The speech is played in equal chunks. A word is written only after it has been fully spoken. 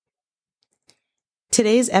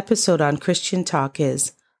Today's episode on Christian Talk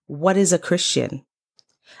is, what is a Christian?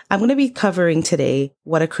 I'm going to be covering today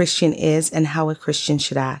what a Christian is and how a Christian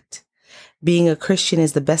should act. Being a Christian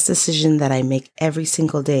is the best decision that I make every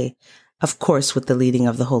single day, of course, with the leading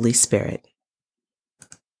of the Holy Spirit.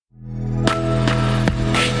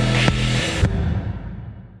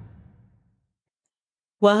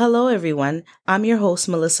 Well, hello everyone. I'm your host,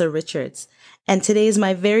 Melissa Richards, and today is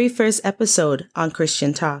my very first episode on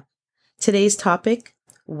Christian Talk. Today's topic,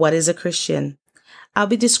 what is a Christian? I'll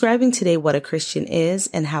be describing today what a Christian is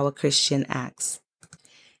and how a Christian acts.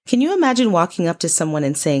 Can you imagine walking up to someone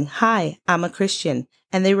and saying, "Hi, I'm a Christian,"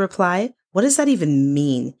 and they reply, "What does that even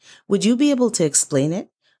mean?" Would you be able to explain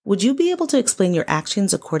it? Would you be able to explain your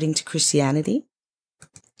actions according to Christianity?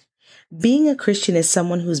 Being a Christian is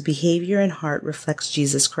someone whose behavior and heart reflects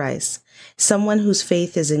Jesus Christ, someone whose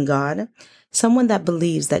faith is in God, someone that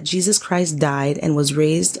believes that Jesus Christ died and was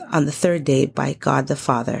raised on the third day by God the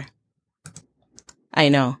Father. I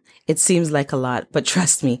know, it seems like a lot, but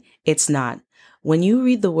trust me, it's not. When you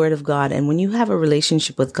read the Word of God and when you have a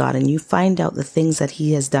relationship with God and you find out the things that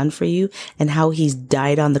He has done for you and how He's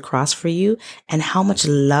died on the cross for you and how much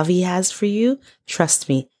love He has for you, trust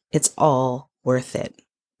me, it's all worth it.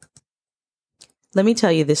 Let me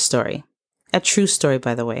tell you this story. A true story,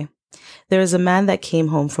 by the way. There is a man that came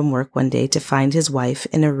home from work one day to find his wife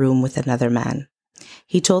in a room with another man.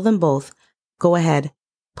 He told them both, "Go ahead,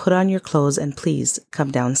 put on your clothes and please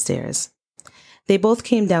come downstairs." They both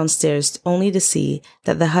came downstairs only to see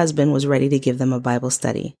that the husband was ready to give them a Bible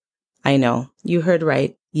study. I know, you heard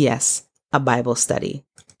right. Yes, a Bible study.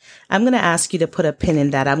 I'm going to ask you to put a pin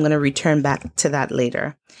in that. I'm going to return back to that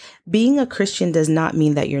later. Being a Christian does not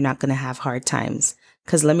mean that you're not going to have hard times.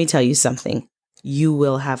 Because let me tell you something. You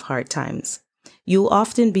will have hard times. You'll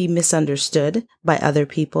often be misunderstood by other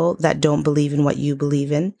people that don't believe in what you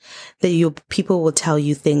believe in. People will tell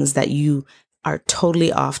you things that you are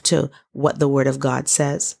totally off to what the Word of God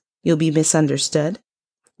says. You'll be misunderstood.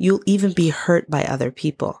 You'll even be hurt by other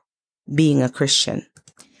people. Being a Christian.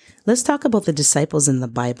 Let's talk about the disciples in the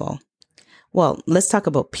Bible. Well, let's talk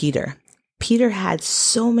about Peter. Peter had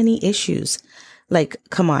so many issues. Like,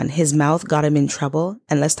 come on, his mouth got him in trouble.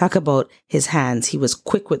 And let's talk about his hands. He was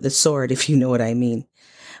quick with the sword, if you know what I mean.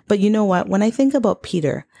 But you know what? When I think about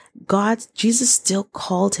Peter, Jesus still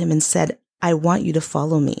called him and said, "I want you to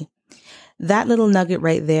follow me." That little nugget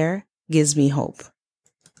right there gives me hope.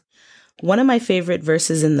 One of my favorite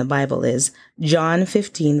verses in the Bible is John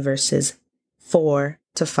 15, verses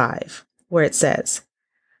 4-5, where it says,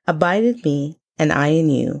 "Abide in me, and I in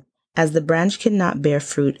you, as the branch cannot bear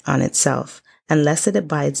fruit on itself, unless it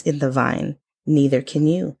abides in the vine, neither can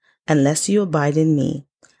you, unless you abide in me.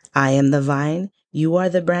 I am the vine, you are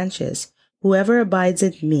the branches. Whoever abides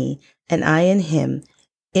in me, and I in him,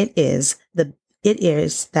 it is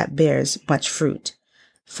that bears much fruit.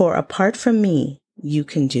 For apart from me, you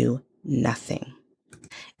can do nothing."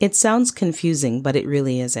 It sounds confusing, but it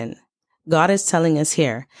really isn't. God is telling us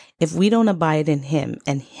here, if we don't abide in Him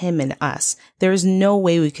and Him in us, there is no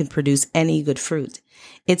way we can produce any good fruit.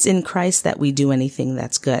 It's in Christ that we do anything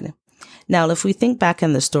that's good. Now, if we think back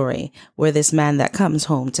in the story where this man that comes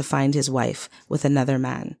home to find his wife with another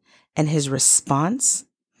man and his response,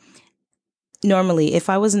 normally, if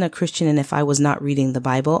I wasn't a Christian and if I was not reading the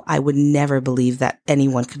Bible, I would never believe that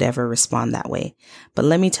anyone could ever respond that way. But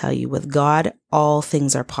let me tell you, with God, all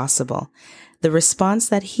things are possible. The response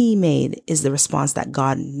that he made is the response that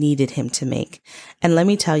God needed him to make. And let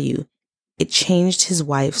me tell you, it changed his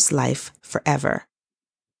wife's life forever.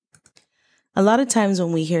 A lot of times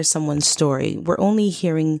when we hear someone's story, we're only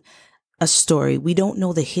hearing a story. We don't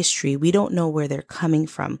know the history. We don't know where they're coming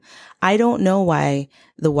from. I don't know why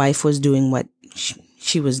the wife was doing what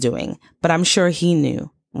she was doing, but I'm sure he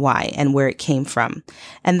knew why and where it came from.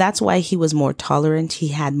 And that's why he was more tolerant. He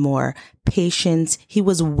had more patience. He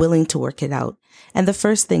was willing to work it out. And the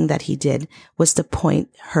first thing that he did was to point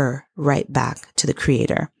her right back to the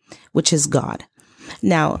Creator, which is God.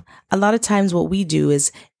 Now, a lot of times what we do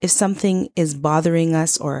is if something is bothering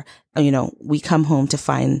us or, we come home to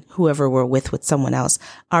find whoever we're with someone else,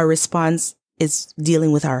 our response is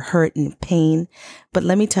dealing with our hurt and pain. But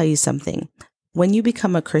let me tell you something. When you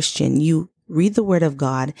become a Christian, you read the Word of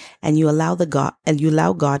God and you allow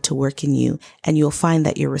God to work in you, and you'll find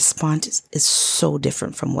that your response is so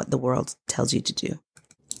different from what the world tells you to do.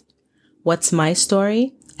 What's my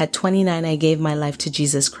story? At 29, I gave my life to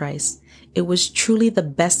Jesus Christ. It was truly the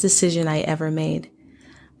best decision I ever made.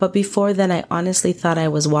 But before then, I honestly thought I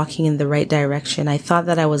was walking in the right direction. I thought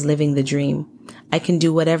that I was living the dream. I can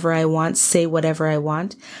do whatever I want, say whatever I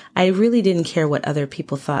want. I really didn't care what other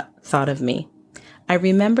people thought of me. I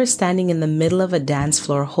remember standing in the middle of a dance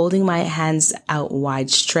floor, holding my hands out wide,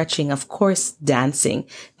 stretching, of course, dancing,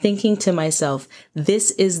 thinking to myself,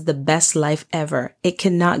 this is the best life ever. It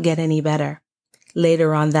cannot get any better.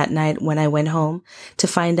 Later on that night, when I went home to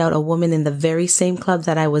find out a woman in the very same club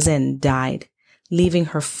that I was in died, leaving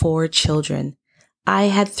her 4 children. I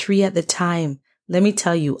had 3 at the time. Let me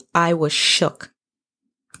tell you, I was shook.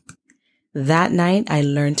 That night, I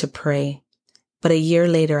learned to pray. But a year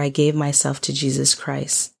later, I gave myself to Jesus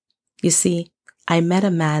Christ. You see, I met a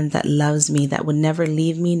man that loves me, that would never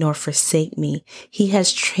leave me nor forsake me. He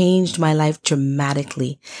has changed my life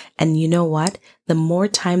dramatically. And you know what? The more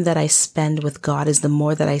time that I spend with God is the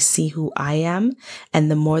more that I see who I am, and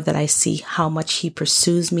the more that I see how much He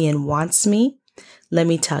pursues me and wants me. Let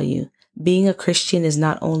me tell you, being a Christian is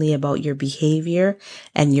not only about your behavior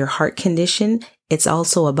and your heart condition, it's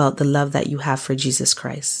also about the love that you have for Jesus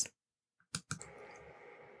Christ.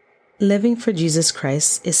 Living for Jesus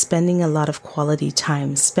Christ is spending a lot of quality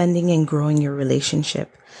time, spending and growing your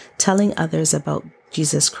relationship, telling others about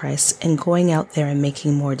Jesus Christ, and going out there and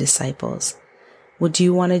making more disciples. Would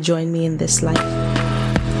you want to join me in this life?